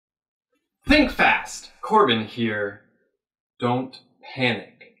Think fast! Corbin here. Don't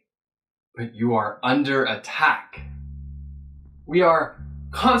panic. But you are under attack. We are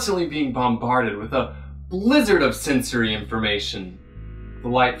constantly being bombarded with a blizzard of sensory information. The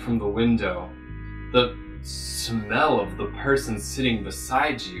light from the window, the smell of the person sitting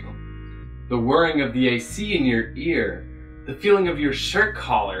beside you, the whirring of the AC in your ear, the feeling of your shirt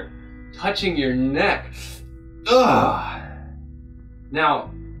collar touching your neck. Ugh!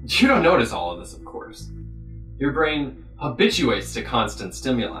 Now, you don't notice all of this, of course. Your brain habituates to constant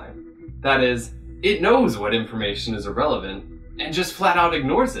stimuli. That is, it knows what information is irrelevant and just flat out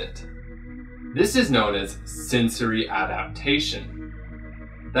ignores it. This is known as sensory adaptation.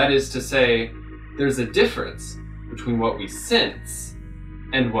 That is to say, there's a difference between what we sense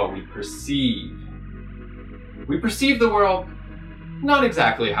and what we perceive. We perceive the world not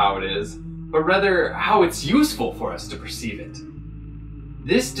exactly how it is, but rather how it's useful for us to perceive it.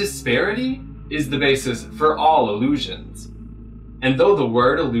 This disparity is the basis for all illusions. And though the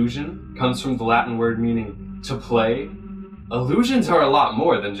word illusion comes from the Latin word meaning to play, illusions are a lot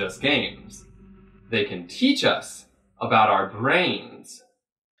more than just games. They can teach us about our brains.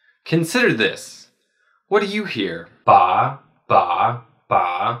 Consider this. What do you hear? Ba, ba,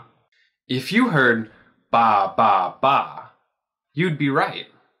 ba. If you heard ba, ba, ba, you'd be right.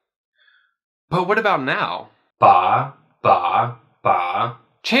 But what about now? Ba, ba, ba.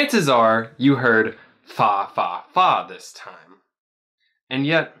 Chances are you heard fa, fa, fa this time. And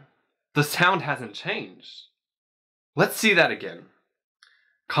yet, the sound hasn't changed. Let's see that again.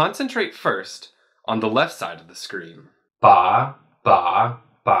 Concentrate first on the left side of the screen. Ba, ba,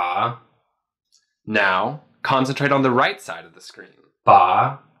 ba. Now, concentrate on the right side of the screen.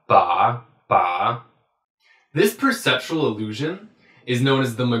 Ba, ba, ba. This perceptual illusion is known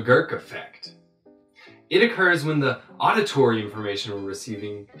as the McGurk Effect. It occurs when the auditory information we're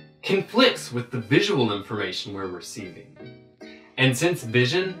receiving conflicts with the visual information we're receiving. And since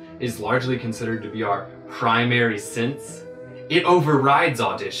vision is largely considered to be our primary sense, it overrides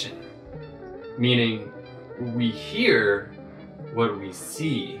audition, meaning we hear what we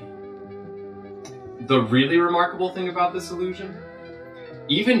see. The really remarkable thing about this illusion,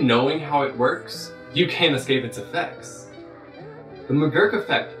 even knowing how it works, you can't escape its effects. The McGurk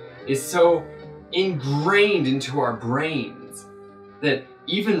Effect is so ingrained into our brains that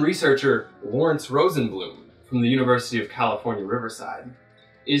even researcher Lawrence Rosenblum from the University of California, Riverside,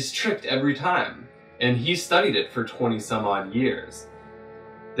 is tricked every time, and he studied it for 20 some odd years.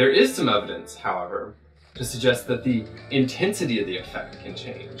 There is some evidence, however, to suggest that the intensity of the effect can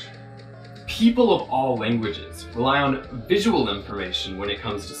change. People of all languages rely on visual information when it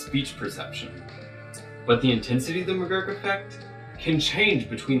comes to speech perception, but the intensity of the McGurk Effect can change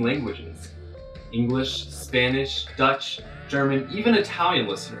between languages. English, Spanish, Dutch, German, even Italian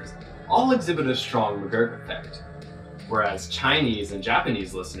listeners all exhibit a strong McGurk Effect, whereas Chinese and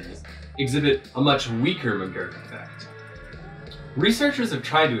Japanese listeners exhibit a much weaker McGurk Effect. Researchers have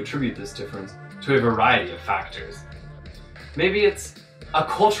tried to attribute this difference to a variety of factors. Maybe it's a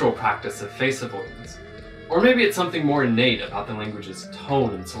cultural practice of face avoidance, or maybe it's something more innate about the language's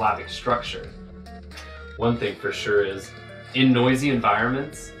tone and syllabic structure. One thing for sure is, in noisy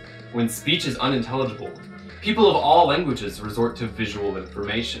environments, when speech is unintelligible, people of all languages resort to visual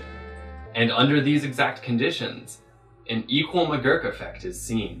information. And under these exact conditions, an equal McGurk Effect is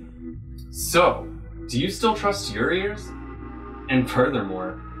seen. So, do you still trust your ears? And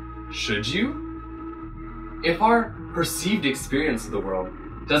furthermore, should you? If our perceived experience of the world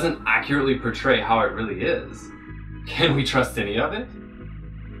doesn't accurately portray how it really is, can we trust any of it?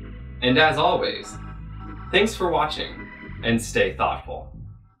 And as always, thanks for watching, and stay thoughtful.